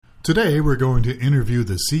Today, we're going to interview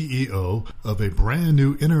the CEO of a brand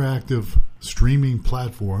new interactive streaming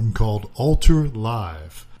platform called Altar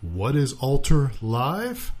Live. What is Altar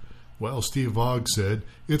Live? Well, Steve Vogt said,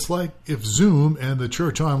 it's like if Zoom and the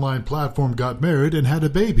church online platform got married and had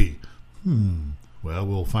a baby. Well,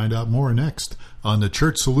 we'll find out more next on the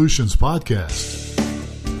Church Solutions Podcast.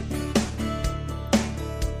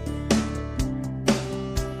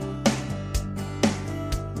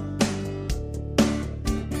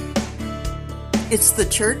 It's the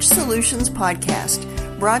Church Solutions Podcast,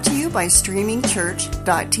 brought to you by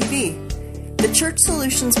streamingchurch.tv. The Church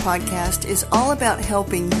Solutions Podcast is all about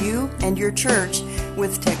helping you and your church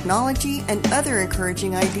with technology and other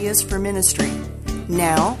encouraging ideas for ministry.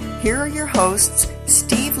 Now, here are your hosts,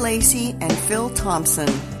 Steve Lacey and Phil Thompson.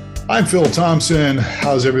 I'm Phil Thompson.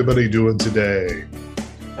 How's everybody doing today?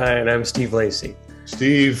 Hi, and I'm Steve Lacey.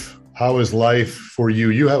 Steve, how is life for you?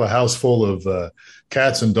 You have a house full of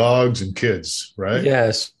cats and dogs and kids, right?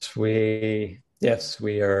 Yes, we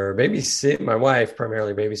are babysitting. My wife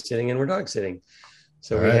primarily babysitting, and we're dog sitting.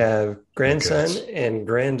 So we have grandson and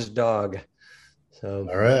grand dog. So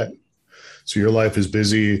all right. So your life is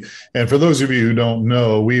busy. And for those of you who don't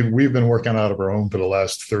know, we've been working out of our home for the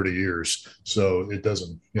last 30 years. So it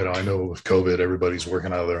doesn't, I know with COVID, everybody's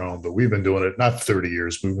working out of their home, but we've been doing it, not 30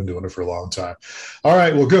 years, we've been doing it for a long time. All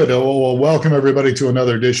right. Well, good. Well, welcome everybody to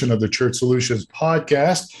another edition of the Church Solutions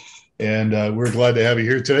Podcast. And we're glad to have you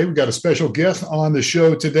here today. We've got a special guest on the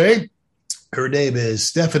show today. Her name is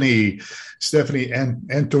Stephanie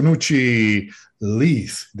Antonucci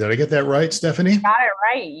Leathe. Did I get that right, Stephanie? Got it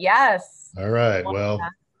right. Yes. All right. Well,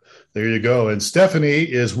 there you go. And Stephanie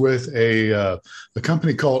is with a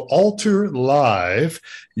company called Altar Live.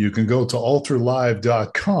 You can go to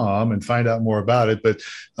altarlive.com and find out more about it. But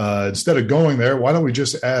instead of going there, why don't we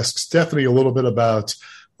just ask Stephanie a little bit about,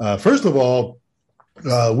 first of all,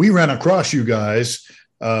 we ran across you guys.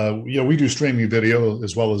 We do streaming video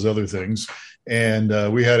as well as other things.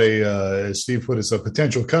 And we had as Steve put it, a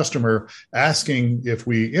potential customer asking if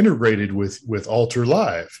we integrated with Altar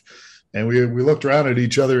Live. And we looked around at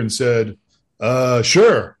each other and said,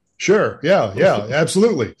 sure. Yeah,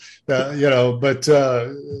 absolutely. But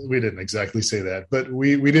we didn't exactly say that. But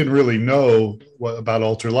we didn't really know about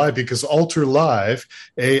Altar Live because Altar Live,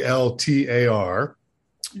 ALTAR,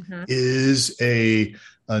 is a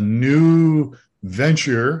new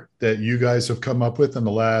venture that you guys have come up with in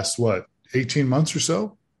the last, 18 months or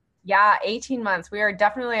so? Yeah, 18 months. We are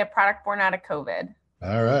definitely a product born out of COVID.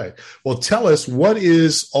 All right. Well, tell us, what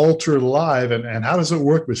is Altar Live and how does it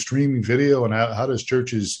work with streaming video, and how do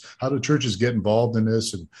churches get involved in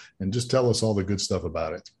this, and just tell us all the good stuff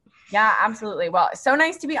about it. Yeah, absolutely. Well, it's so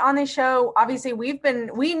nice to be on this show. Obviously, we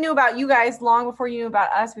knew about you guys long before you knew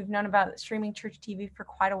about us. We've known about streaming church TV for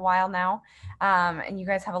quite a while now. And you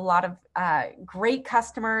guys have a lot of great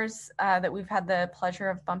customers that we've had the pleasure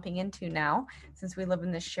of bumping into now, since we live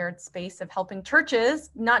in this shared space of helping churches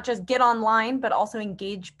not just get online, but also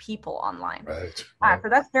engage people online. Right. So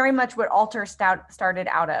that's very much what Altar started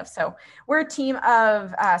out of. So we're a team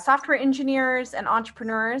of software engineers and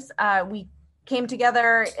entrepreneurs. We came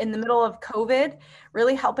together in the middle of COVID,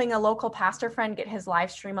 really helping a local pastor friend get his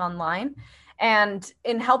live stream online. And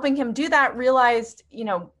in helping him do that, realized,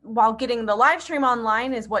 while getting the live stream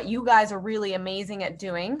online is what you guys are really amazing at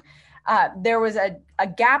doing, there was a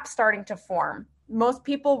gap starting to form. Most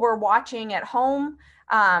people were watching at home,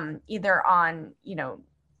 either on,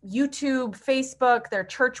 YouTube, Facebook, their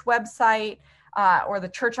church website, or the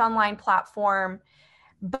church online platform,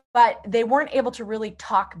 but they weren't able to really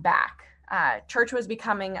talk back. Church was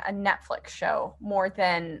becoming a Netflix show more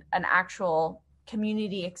than an actual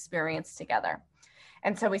community experience together.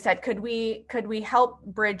 And so we said, could we help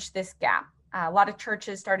bridge this gap? A lot of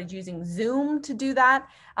churches started using Zoom to do that,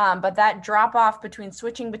 but that drop off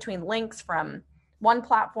switching between links from one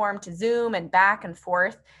platform to Zoom and back and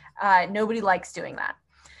forth, nobody likes doing that.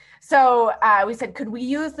 So we said, could we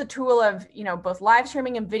use the tool of, both live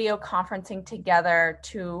streaming and video conferencing together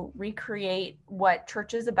to recreate what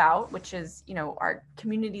church is about, which is, our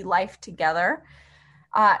community life together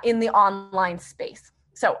in the online space.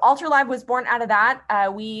 So Altar Live was born out of that.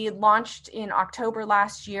 We launched in October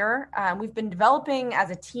last year. We've been developing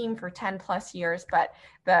as a team for 10 plus years, but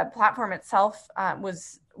the platform itself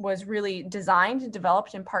was really designed and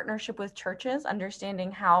developed in partnership with churches,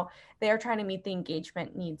 understanding how they are trying to meet the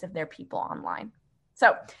engagement needs of their people online.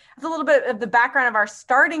 So that's a little bit of the background of our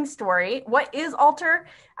starting story. What is Altar?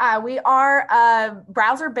 We are a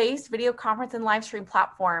browser-based video conference and live stream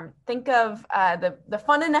platform. Think of the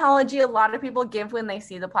fun analogy a lot of people give when they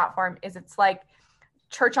see the platform is it's like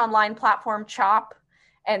church online platform chop,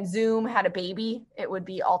 and Zoom had a baby, it would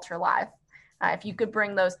be Altar Live. If you could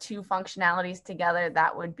bring those two functionalities together,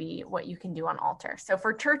 that would be what you can do on Altar. So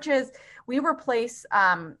for churches, we replace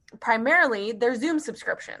primarily their Zoom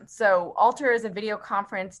subscription. So Altar is a video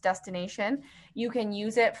conference destination. You can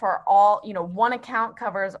use it for all, one account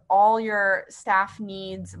covers all your staff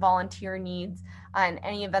needs, volunteer needs, and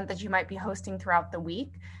any event that you might be hosting throughout the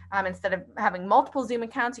week. Instead of having multiple Zoom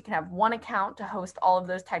accounts, you can have one account to host all of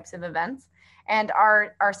those types of events. And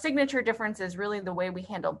our signature difference is really the way we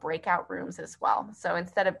handle breakout rooms as well. So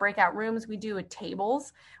instead of breakout rooms, we do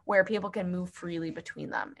tables where people can move freely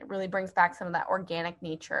between them. It really brings back some of that organic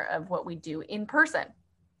nature of what we do in person.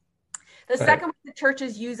 The second way the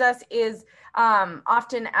churches use us is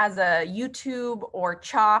often as a YouTube or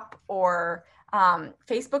Chop or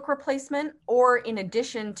Facebook replacement, or in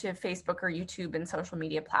addition to Facebook or YouTube and social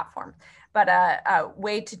media platform, but a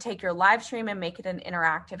way to take your live stream and make it an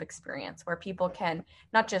interactive experience where people can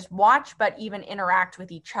not just watch, but even interact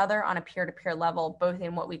with each other on a peer-to-peer level, both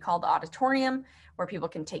in what we call the auditorium, where people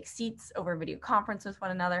can take seats over video conference with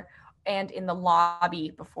one another, and in the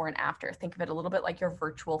lobby before and after. Think of it a little bit like your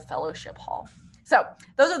virtual fellowship hall. So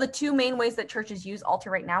those are the two main ways that churches use Altar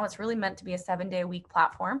right now. It's really meant to be a 7-day-a-week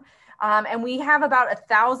platform. And we have about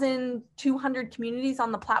 1,200 communities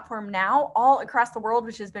on the platform now, all across the world,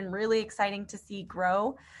 which has been really exciting to see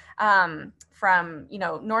grow from,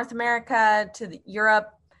 North America to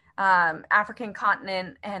Europe, African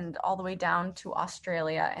continent, and all the way down to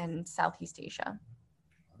Australia and Southeast Asia.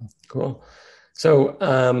 Cool.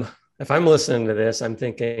 So if I'm listening to this, I'm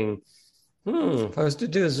thinking, if I was to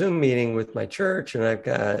do a Zoom meeting with my church and I've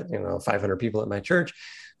got, 500 people at my church,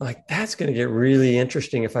 like that's going to get really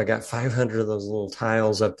interesting if I got 500 of those little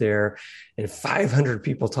tiles up there and 500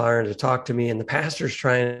 people trying to talk to me and the pastor's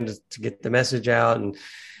trying to get the message out and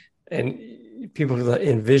people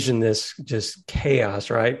envision this just chaos,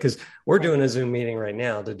 right? Because we're doing a Zoom meeting right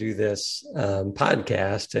now to do this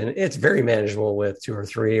podcast, and it's very manageable with 2 or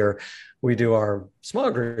 3, or we do our small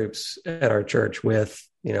groups at our church with,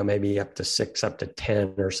 maybe up to 6, up to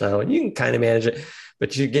 10 or so, and you can kind of manage it,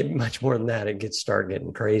 but you get much more than that. It start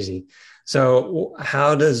getting crazy. So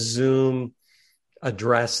how does Zoom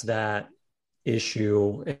address that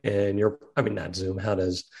issue in not Zoom, how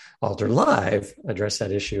does Altar Live address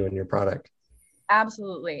that issue in your product?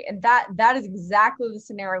 Absolutely. And that is exactly the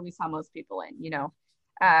scenario we saw most people in.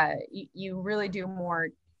 You really do more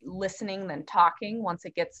listening than talking once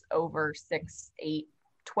it gets over 6, 8,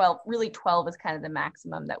 12. Really 12 is kind of the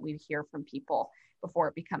maximum that we hear from people before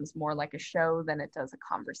it becomes more like a show than it does a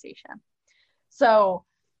conversation. So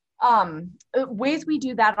ways we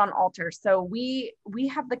do that on Altar. So we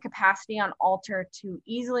have the capacity on Altar to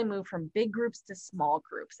easily move from big groups to small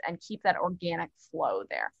groups and keep that organic flow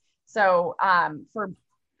there. So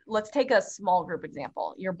let's take a small group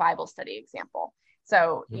example, your Bible study example.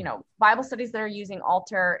 So, Bible studies that are using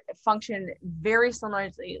Altar function very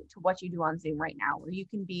similarly to what you do on Zoom right now, where you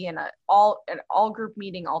can be in an all group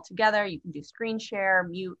meeting all together. You can do screen share,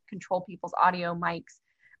 mute, control people's audio mics,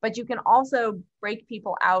 but you can also break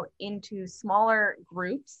people out into smaller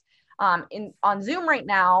groups. On Zoom right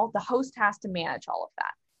now, the host has to manage all of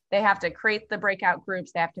that. They have to create the breakout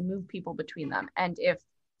groups. They have to move people between them. And if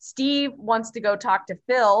Steve wants to go talk to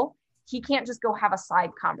Phil, he can't just go have a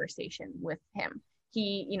side conversation with him.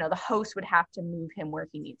 The host would have to move him where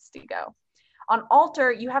he needs to go. On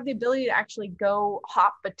Altar, you have the ability to actually go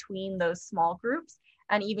hop between those small groups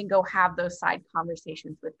and even go have those side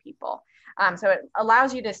conversations with people. So it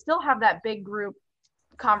allows you to still have that big group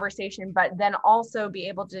conversation, but then also be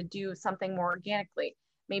able to do something more organically.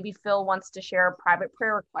 Maybe Phil wants to share a private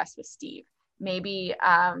prayer request with Steve. Maybe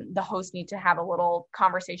the host needs to have a little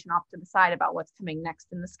conversation off to the side about what's coming next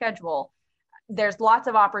in the schedule. There's lots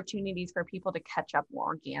of opportunities for people to catch up more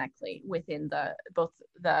organically within both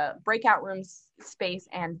the breakout rooms space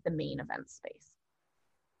and the main event space.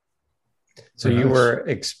 So you were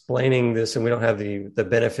explaining this, and we don't have the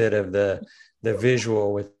benefit of the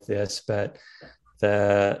visual with this, but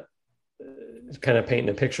the kind of painting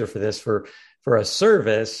a picture for this for a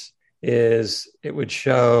service is it would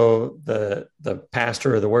show the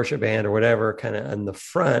pastor or the worship band or whatever kind of in the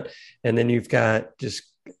front, and then you've got just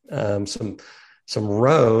some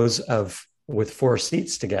rows with 4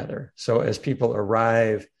 seats together. So as people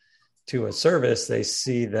arrive to a service, they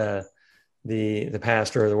see the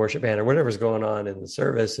pastor or the worship band or whatever's going on in the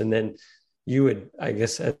service, and then you would, I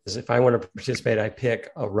guess, as if I want to participate, I pick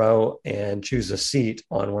a row and choose a seat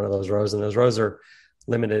on one of those rows, and those rows are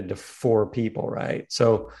limited to 4 people, right?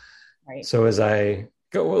 So. Right. So as I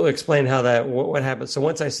go, we'll explain how what happens. So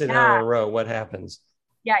once I sit down in a row, what happens?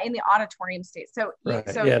 Yeah, in the auditorium state. So, right.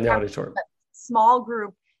 In the auditorium. Small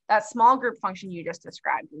group That small group function you just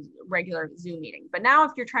described is a regular Zoom meeting. But now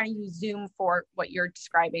if you're trying to use Zoom for what you're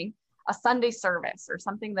describing, a Sunday service or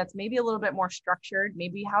something that's maybe a little bit more structured,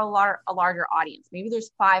 maybe you have a larger audience, maybe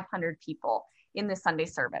there's 500 people in the Sunday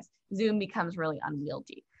service, Zoom becomes really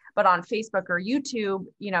unwieldy. But on Facebook or YouTube,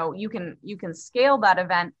 you can scale that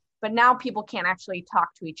event, but now people can't actually talk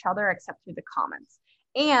to each other except through the comments.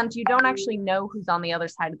 And you don't actually know who's on the other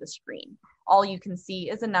side of the screen. All you can see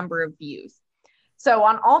is a number of views. So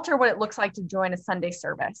on Altar, what it looks like to join a Sunday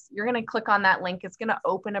service, you're going to click on that link. It's going to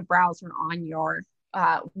open a browser on your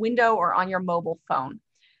window or on your mobile phone.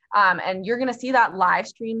 And you're going to see that live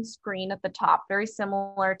stream screen at the top, very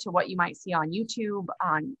similar to what you might see on YouTube,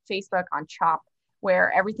 on Facebook, on Chop,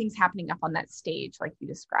 where everything's happening up on that stage, like you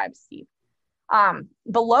described, Steve.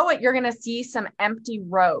 Below it, you're going to see some empty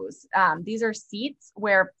rows. These are seats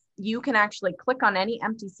where you can actually click on any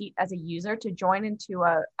empty seat as a user to join into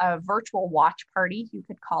a virtual watch party, you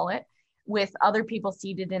could call it, with other people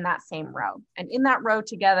seated in that same row. And in that row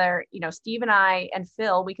together, Steve and I and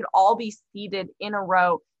Phil, we could all be seated in a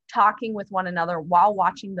row talking with one another while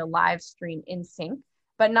watching the live stream in sync,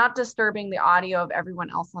 but not disturbing the audio of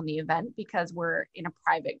everyone else on the event because we're in a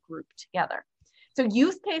private group together. So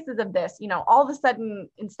use cases of this, all of a sudden,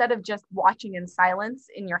 instead of just watching in silence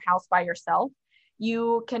in your house by yourself,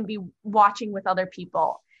 you can be watching with other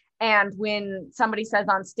people. And when somebody says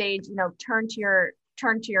on stage, turn to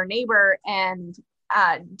your neighbor and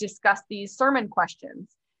discuss these sermon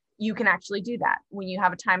questions, you can actually do that. When you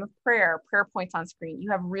have a time of prayer points on screen,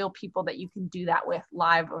 you have real people that you can do that with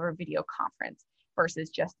live over video conference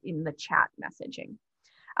versus just in the chat messaging.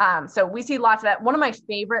 So we see lots of that. One of my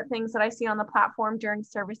favorite things that I see on the platform during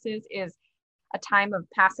services is a time of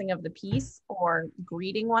passing of the peace or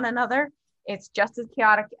greeting one another. It's just as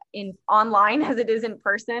chaotic online as it is in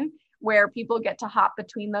person, where people get to hop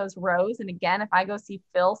between those rows. And again, if I go see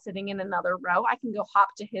Phil sitting in another row, I can go hop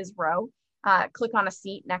to his row, click on a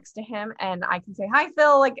seat next to him, and I can say, hi,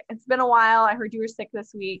 Phil, it's been a while. I heard you were sick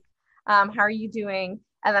this week. How are you doing?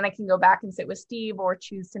 And then I can go back and sit with Steve or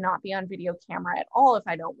choose to not be on video camera at all if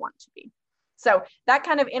I don't want to be. So that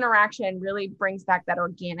kind of interaction really brings back that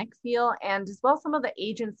organic feel, and as well some of the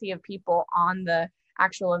agency of people on the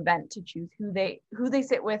actual event to choose who they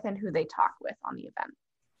sit with and who they talk with on the event.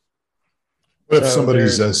 What if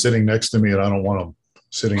somebody's sitting next to me and I don't want them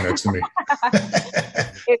sitting next to me?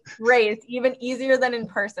 It's great. It's even easier than in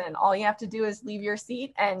person. All you have to do is leave your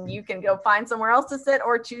seat and you can go find somewhere else to sit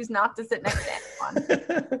or choose not to sit next to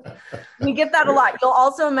anyone. We get that a lot. You'll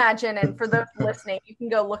also imagine, and for those listening, you can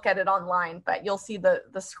go look at it online, but you'll see the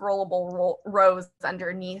scrollable rows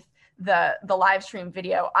underneath the live stream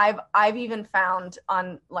video. I've even found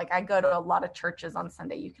on, I go to a lot of churches on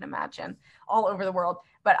Sunday, you can imagine, all over the world,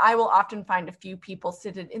 but I will often find a few people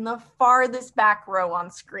seated in the farthest back row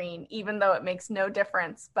on screen, even though it makes no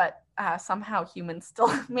difference, but somehow humans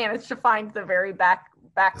still manage to find the very back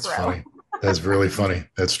That's row. Funny. That's really funny.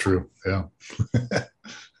 That's true. Yeah.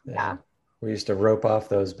 Yeah. We used to rope off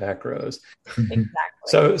those back rows. Exactly.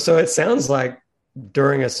 So it sounds like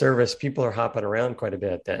during a service, people are hopping around quite a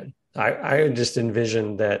bit then. I just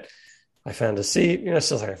envisioned that I found a seat, it's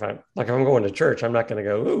just if I'm going to church, I'm not going to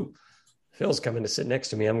go, ooh, Phil's coming to sit next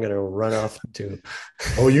to me. I'm going to run off to.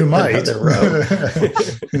 Oh, you might. Row.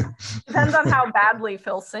 Depends on how badly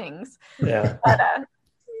Phil sings. Yeah.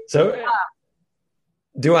 So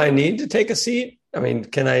do I need to take a seat? I mean,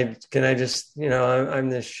 can I just, I'm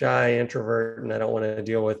this shy introvert and I don't want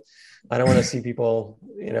to see people,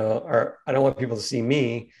 or I don't want people to see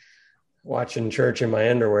me watching church in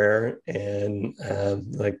my underwear and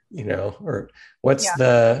or what's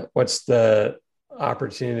the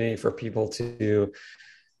opportunity for people to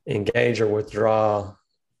engage or withdraw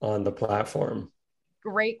on the platform?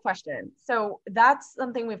 Great question. So that's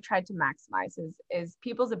something we've tried to maximize is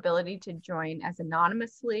people's ability to join as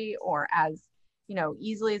anonymously or as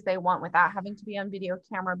easily as they want without having to be on video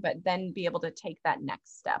camera, but then be able to take that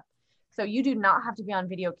next step. So you do not have to be on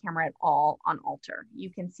video camera at all on Altar. You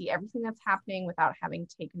can see everything that's happening without having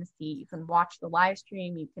taken a seat. You can watch the live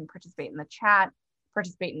stream. You can participate in the chat,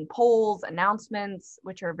 participate in polls, announcements,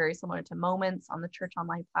 which are very similar to Moments on the Church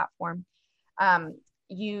Online platform. And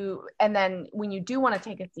then when you do want to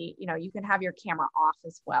take a seat, you can have your camera off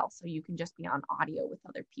as well. So you can just be on audio with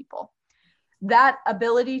other people. That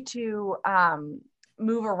ability to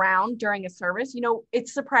move around during a service,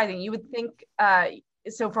 it's surprising. You would think,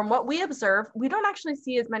 so from what we observe, we don't actually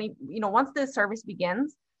see as many, once the service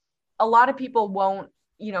begins, a lot of people won't,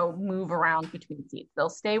 move around between seats. They'll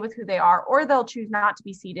stay with who they are, or they'll choose not to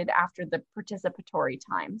be seated after the participatory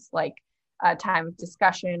times, like a time of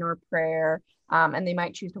discussion or prayer, and they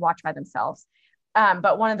might choose to watch by themselves.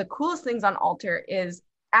 But one of the coolest things on Altar is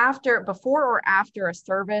before or after a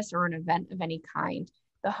service or an event of any kind,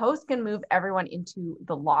 the host can move everyone into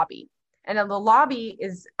the lobby. And the lobby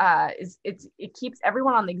it keeps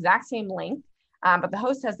everyone on the exact same length, but the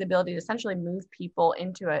host has the ability to essentially move people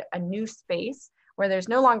into a new space where there's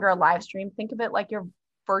no longer a live stream. Think of it like your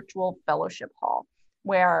virtual fellowship hall,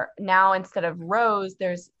 where now instead of rows,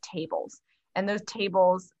 there's tables. And those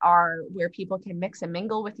tables are where people can mix and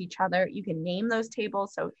mingle with each other. You can name those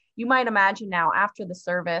tables. So you might imagine now after the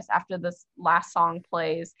service, after this last song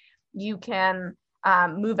plays, you can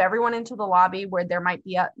move everyone into the lobby where there might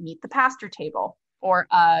be a meet the pastor table or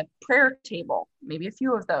a prayer table, maybe a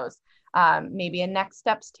few of those, maybe a next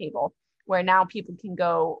steps table, where now people can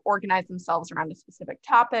go organize themselves around a specific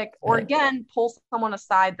topic, or again, pull someone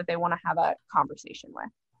aside that they want to have a conversation with.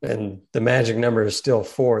 And the magic number is still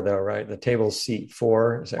 4, though, right? The table's seat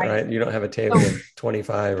 4. Is that right? You don't have a table of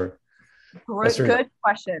 25 or... Good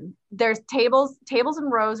question. There's tables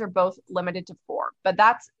and rows are both limited to 4, but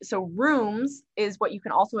rooms is what you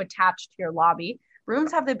can also attach to your lobby.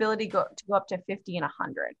 Rooms have the ability to go up to 50 and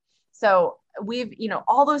 100. So we've,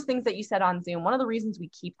 all those things that you said on Zoom, one of the reasons we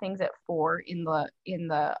keep things at 4 in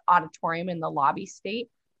the auditorium, in the lobby state,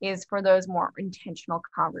 is for those more intentional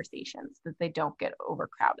conversations that they don't get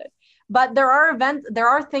overcrowded. But there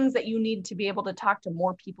are things that you need to be able to talk to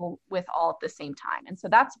more people with all at the same time. And so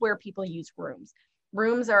that's where people use rooms.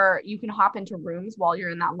 You can hop into rooms while you're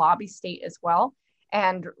in that lobby state as well.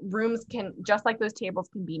 And rooms can, just like those tables,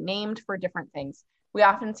 can be named for different things. We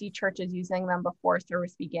often see churches using them before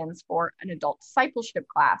service begins for an adult discipleship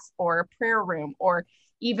class or a prayer room, or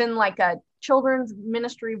even like a children's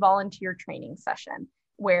ministry volunteer training session,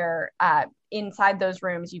 where inside those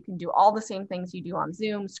rooms, you can do all the same things you do on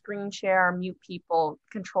Zoom: screen share, mute people,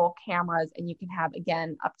 control cameras, and you can have,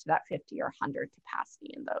 again, up to that 50 or 100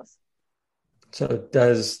 capacity in those. So it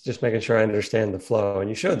does, just making sure I understand the flow. And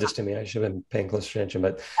you showed this to me. I should have been paying close attention,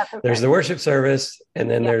 but there's the worship service, and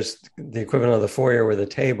then there's the equivalent of the foyer with the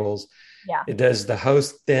tables. Yeah. Does the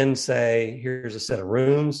host then say, here's a set of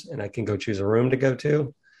rooms, and I can go choose a room to go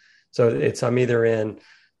to? So I'm either in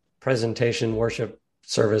presentation worship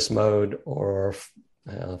service mode or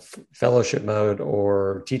fellowship mode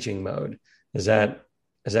or teaching mode. Is that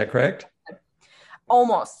correct?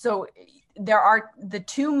 Almost. So there are the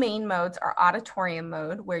 2 main modes are auditorium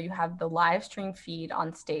mode, where you have the live stream feed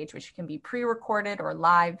on stage, which can be pre-recorded or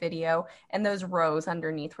live video, and those rows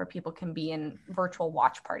underneath where people can be in virtual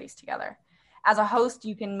watch parties together. As a host,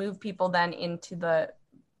 you can move people then into the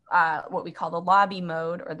what we call the lobby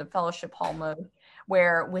mode or the fellowship hall mode,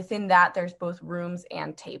 where within that there's both rooms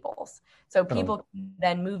and tables. So people can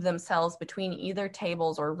then move themselves between either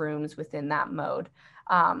tables or rooms within that mode.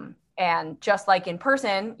 And just like in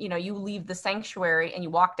person, you leave the sanctuary and you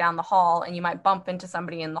walk down the hall and you might bump into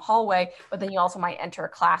somebody in the hallway, but then you also might enter a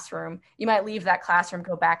classroom. You might leave that classroom,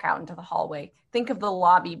 go back out into the hallway. Think of the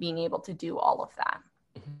lobby being able to do all of that.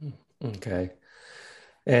 Okay.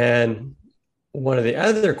 And one of the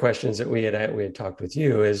other questions that we had talked with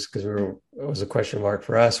you is, because it was a question mark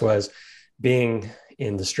for us, was being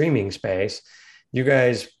in the streaming space. You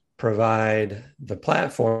guys provide the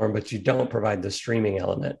platform, but you don't provide the streaming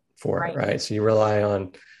element for it, right? So you rely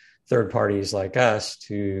on third parties like us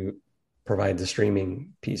to provide the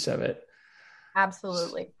streaming piece of it.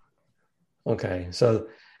 Absolutely. Okay. So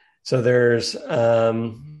there's,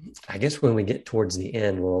 I guess when we get towards the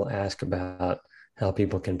end, we'll ask about how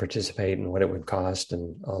people can participate and what it would cost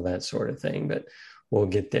and all that sort of thing, but we'll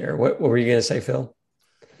get there. What were you going to say, Phil?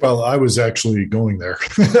 Well, I was actually going there.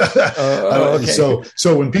 Okay. So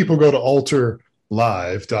when people go to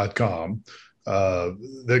altarlive.com,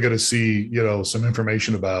 they're going to see, some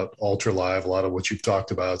information about Altar Live, a lot of what you've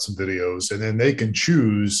talked about, some videos, and then they can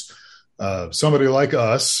choose somebody like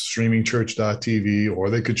us, streamingchurch.tv,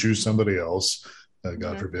 or they could choose somebody else,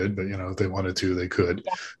 God forbid, but if they wanted to, they could.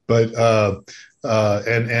 Yeah. But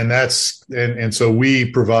and so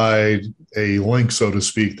we provide a link, so to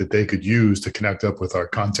speak, that they could use to connect up with our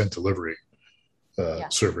content delivery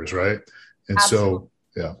servers, right? And Absolutely.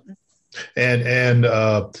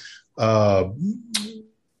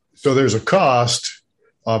 So there's a cost,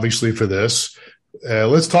 obviously, for this.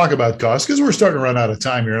 Let's talk about cost, because we're starting to run out of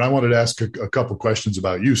time here, and I wanted to ask a couple questions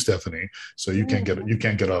about you, Stephanie. So you can't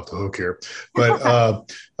get off the hook here. But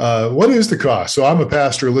what is the cost? So I'm a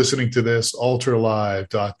pastor listening to this,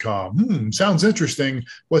 altarlive.com. Sounds interesting.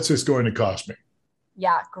 What's this going to cost me?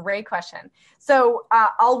 Yeah, great question. So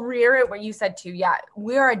I'll reiterate what you said too. Yeah,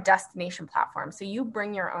 we are a destination platform. So you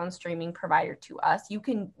bring your own streaming provider to us.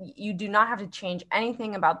 You do not have to change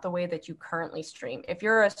anything about the way that you currently stream. If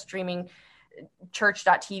you're a streaming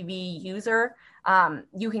church.tv user,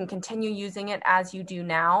 You can continue using it as you do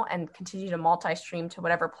now and continue to multi-stream to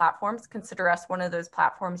whatever platforms. Consider us one of those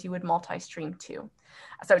platforms you would multi-stream to.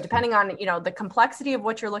 So depending on, the complexity of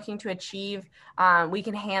what you're looking to achieve, we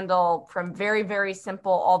can handle from very, very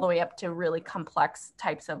simple all the way up to really complex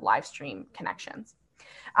types of live stream connections.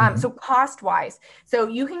 So cost-wise, so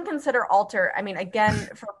you can consider Alter. I mean, again,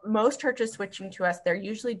 for most churches switching to us, they're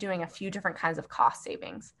usually doing a few different kinds of cost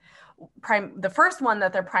savings. The first one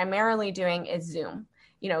that they're primarily doing is Zoom.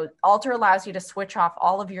 Alter allows you to switch off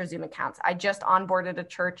all of your Zoom accounts. I just onboarded a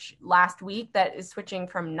church last week that is switching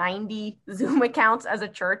from 90 Zoom accounts as a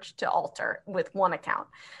church to Alter with one account.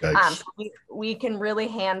 So we can really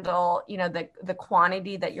handle, the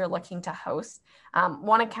quantity that you're looking to host,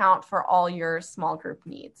 one account for all your small group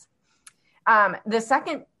needs. The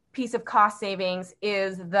second piece of cost savings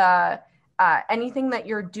is anything that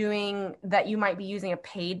you're doing that you might be using a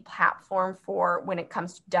paid platform for when it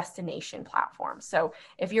comes to destination platforms. So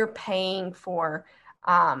if you're paying for,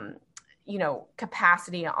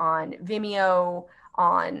 capacity on Vimeo,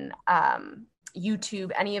 on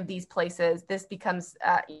YouTube, any of these places, this becomes,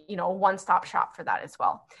 a one-stop shop for that as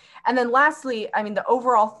well. And then lastly, the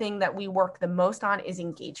overall thing that we work the most on is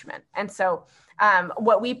engagement. And so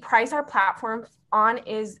what we price our platforms on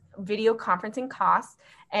is video conferencing costs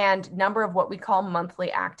and number of what we call monthly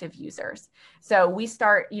active users. So we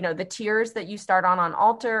start, the tiers that you start on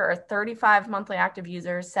Alter are 35 monthly active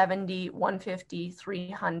users, 70, 150,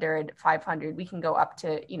 300, 500. We can go up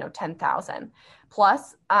to, 10,000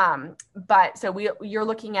 plus. But so you're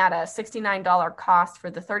looking at a $69 cost for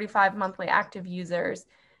the 35 monthly active users,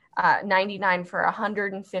 99 for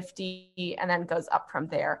 150, and then goes up from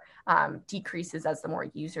there, decreases as the more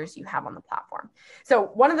users you have on the platform. So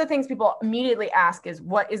one of the things people immediately ask is,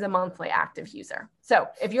 what is a monthly active user? So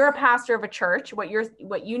if you're a pastor of a church, what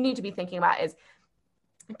you need to be thinking about is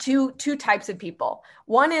two types of people.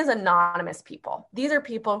 One is anonymous people. These are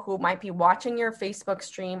people who might be watching your Facebook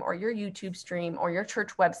stream or your YouTube stream or your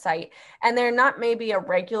church website, and they're not maybe a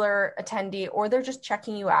regular attendee, or they're just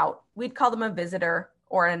checking you out. We'd call them a visitor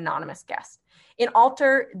or an anonymous guest. In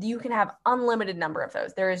Alter, you can have unlimited number of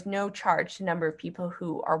those. There is no charge to number of people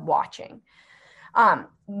who are watching.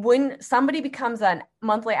 When somebody becomes a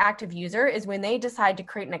monthly active user is when they decide to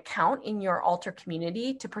create an account in your Alter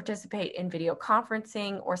community to participate in video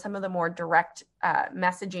conferencing or some of the more direct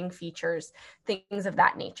messaging features, things of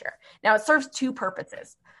that nature. Now, it serves two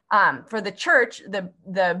purposes. For the church,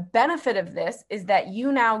 the benefit of this is that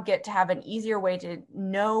you now get to have an easier way to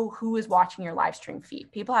know who is watching your live stream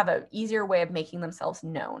feed. People have an easier way of making themselves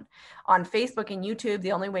known. On Facebook and YouTube,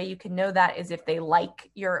 the only way you can know that is if they like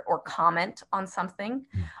or comment on something.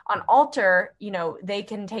 On Alter, they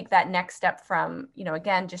can take that next step from,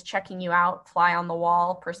 again, just checking you out, fly on the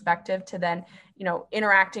wall perspective to then,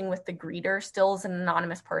 interacting with the greeter still as an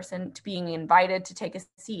anonymous person, to being invited to take a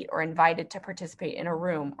seat or invited to participate in a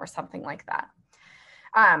room or something like that.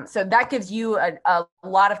 So that gives you a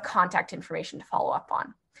lot of contact information to follow up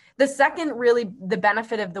on. The second, really, the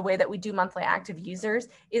benefit of the way that we do monthly active users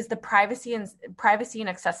is the privacy and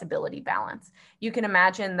accessibility balance. You can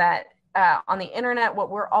imagine that on the internet, what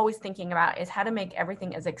we're always thinking about is how to make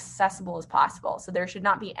everything as accessible as possible. So there should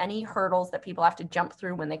not be any hurdles that people have to jump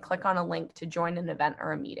through when they click on a link to join an event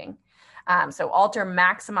or a meeting. So Alter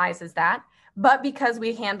maximizes that. But because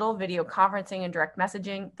we handle video conferencing and direct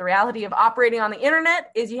messaging, the reality of operating on the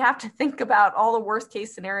internet is you have to think about all the worst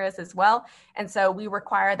case scenarios as well. And so we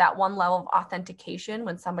require that one level of authentication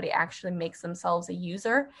when somebody actually makes themselves a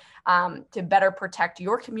user, to better protect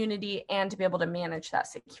your community and to be able to manage that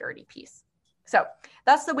security piece. So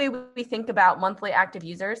that's the way we think about monthly active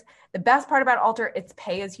users. The best part about Alter, it's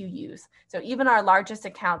pay as you use. So even our largest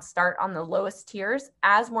accounts start on the lowest tiers.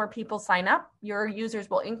 As more people sign up, your users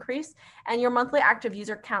will increase and your monthly active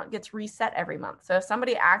user count gets reset every month. So if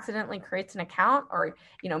somebody accidentally creates an account, or,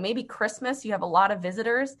 maybe Christmas, you have a lot of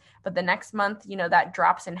visitors, but the next month, that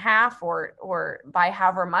drops in half or by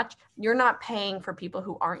however much, you're not paying for people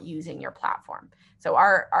who aren't using your platform. So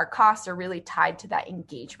our costs are really tied to that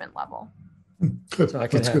engagement level. Good. So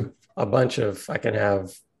I can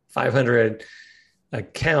have 500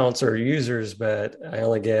 accounts or users, but I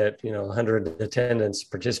only get, 100 attendants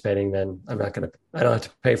participating, then I don't have to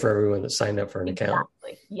pay for everyone that signed up for an account.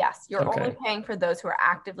 Yes. You're only paying for those who are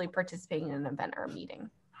actively participating in an event or a meeting.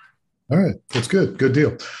 All right. That's good. Good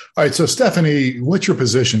deal. All right. So Stephanie, what's your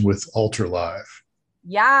position with Alter Live?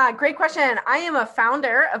 Yeah, great question. I am a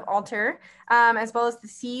founder of Alter, as well as the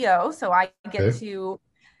CEO. So I get to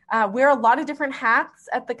wear a lot of different hats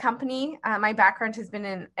at the company. My background has been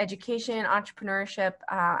in education, entrepreneurship.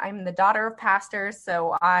 I'm the daughter of pastors,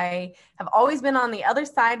 so I have always been on the other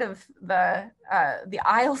side of the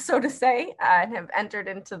aisle, so to say, and have entered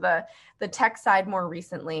into the tech side more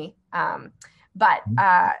recently. But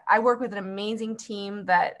I work with an amazing team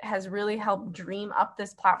that has really helped dream up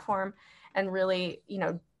this platform and really,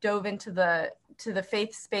 dove into the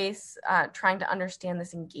faith space, trying to understand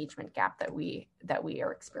this engagement gap that we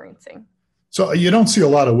are experiencing. So you don't see a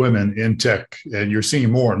lot of women in tech, and you're seeing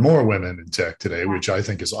more and more women in tech today, which I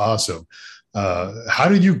think is awesome. How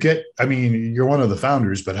did you get, you're one of the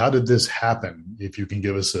founders, but how did this happen? If you can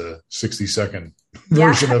give us a 60-second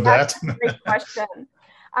version of that. That's a great question.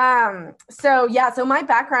 So my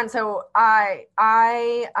background, I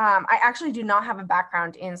actually do not have a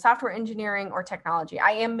background in software engineering or technology.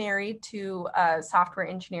 I am married to a software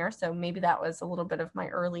engineer, so maybe that was a little bit of my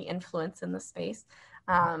early influence in the space.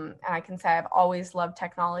 And I can say I've always loved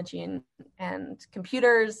technology and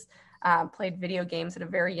computers, played video games at a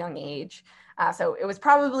very young age. So it was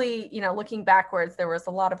probably, looking backwards, there was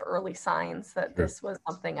a lot of early signs that this was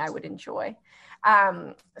something I would enjoy.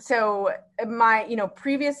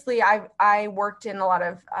 Previously I worked in a lot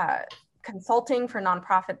of consulting for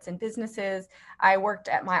nonprofits and businesses. I worked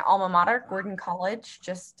at my alma mater, Gordon College,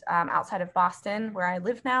 just outside of Boston, where I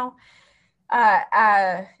live now,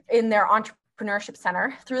 in their entrepreneurship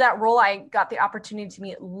center. Through that role, I got the opportunity to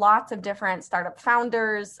meet lots of different startup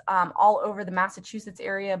founders all over the Massachusetts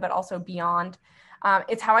area, but also beyond.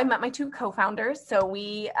 It's how I met my two co-founders. So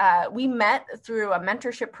we met through a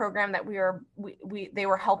mentorship program that they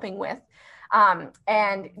were helping with,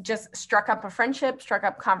 and just struck up a friendship, struck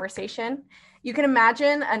up conversation. You can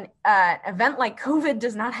imagine an event like COVID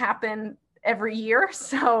does not happen every year.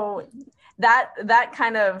 So that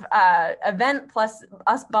kind of event plus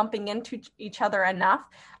us bumping into each other enough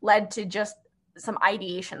led to just some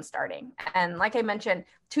ideation starting. And like I mentioned,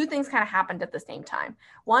 two things kind of happened at the same time.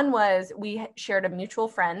 One was we shared a mutual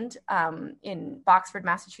friend in Boxford,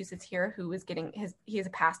 Massachusetts here, who was he is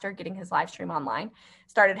a pastor, getting his live stream online,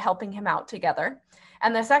 started helping him out together.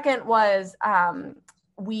 And the second was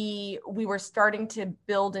we were starting to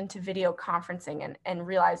build into video conferencing and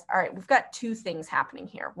realized, all right, we've got two things happening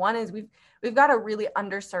here. One is we've got a really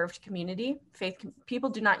underserved community.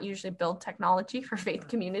 People do not usually build technology for faith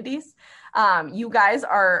communities. You guys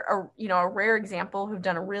are a rare example who've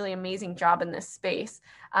done a really amazing job in this space,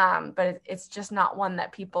 but it's just not one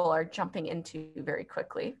that people are jumping into very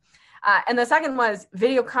quickly. And the second was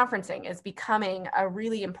video conferencing is becoming a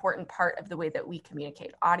really important part of the way that we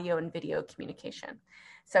communicate, audio and video communication.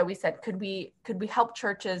 So we said, could we help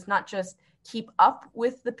churches not just keep up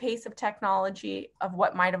with the pace of technology of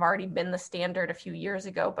what might have already been the standard a few years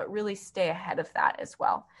ago, but really stay ahead of that as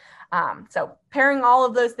well. So pairing all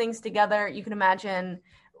of those things together, you can imagine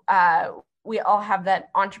we all have that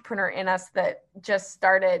entrepreneur in us that just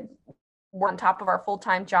started on top of our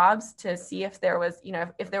full-time jobs to see if there was,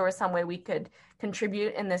 if there was some way we could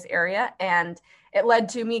contribute in this area. And it led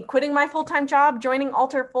to me quitting my full-time job, joining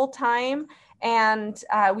Alter full-time. And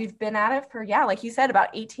we've been at it for, like you said, about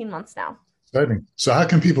 18 months now. Exciting. So how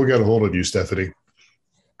can people get a hold of you, Stephanie?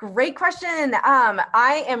 Great question.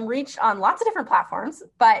 I am reached on lots of different platforms,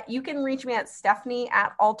 but you can reach me at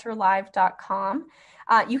stephanie@alterlive.com.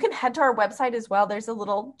 You can head to our website as well. There's a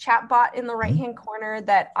little chat bot in the right-hand corner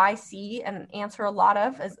that I see and answer a lot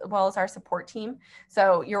of, as well as our support team.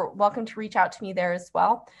 So you're welcome to reach out to me there as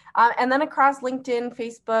well. And then across LinkedIn,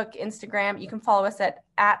 Facebook, Instagram, you can follow us at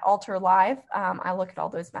Alter Live. I look at all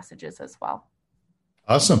those messages as well.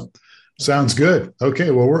 Awesome. Sounds good.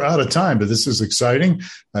 Okay, well, we're out of time, but this is exciting.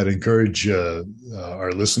 I'd encourage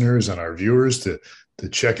our listeners and our viewers to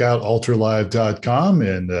check out alterlive.com,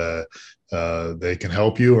 and they can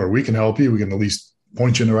help you, or we can help you. We can at least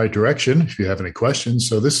point you in the right direction if you have any questions.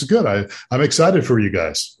 So this is good. I'm excited for you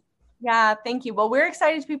guys. Yeah, thank you. Well, we're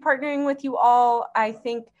excited to be partnering with you all. I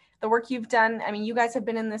think the work you've done, you guys have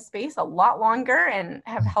been in this space a lot longer and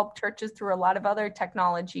have helped churches through a lot of other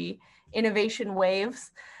technology innovation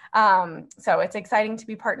waves. So it's exciting to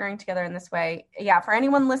be partnering together in this way. Yeah, for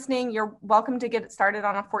anyone listening, you're welcome to get started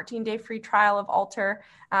on a 14-day free trial of Alter.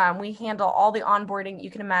 We handle all the onboarding.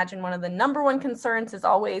 You can imagine one of the number one concerns is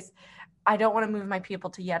always, I don't want to move my people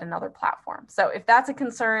to yet another platform. So if that's a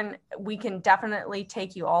concern, we can definitely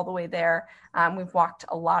take you all the way there. We've walked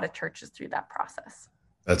a lot of churches through that process.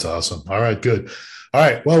 That's awesome. All right, good. All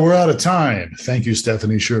right, well, we're out of time. Thank you,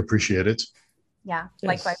 Stephanie. Sure appreciate it. Yeah,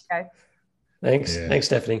 likewise, guys. Thanks. Yeah. Thanks,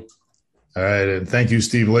 Stephanie. All right. And thank you,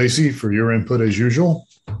 Steve Lacey, for your input as usual.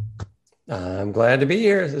 I'm glad to be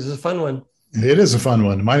here. This is a fun one. It is a fun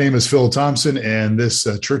one. My name is Phil Thompson, and this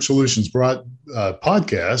Church Solutions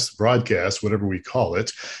broadcast, whatever we call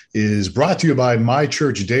it, is brought to you by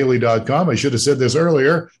mychurchdaily.com. I should have said this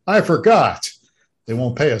earlier. I forgot. They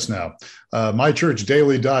won't pay us now.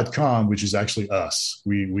 mychurchdaily.com, which is actually us.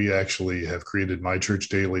 We actually have created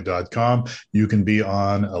mychurchdaily.com. You can be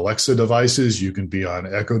on Alexa devices. You can be on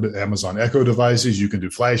Amazon Echo devices. You can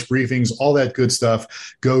do flash briefings, all that good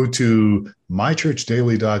stuff. Go to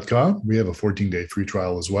mychurchdaily.com. We have a 14-day free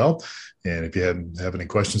trial as well. And if you have any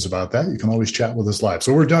questions about that, you can always chat with us live.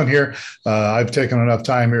 So we're done here. I've taken enough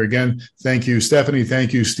time here again. Thank you, Stephanie.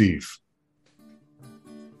 Thank you, Steve.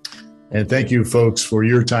 And thank you, folks, for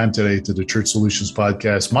your time today to the Church Solutions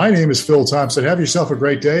Podcast. My name is Phil Thompson. Have yourself a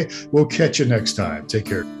great day. We'll catch you next time. Take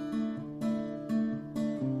care.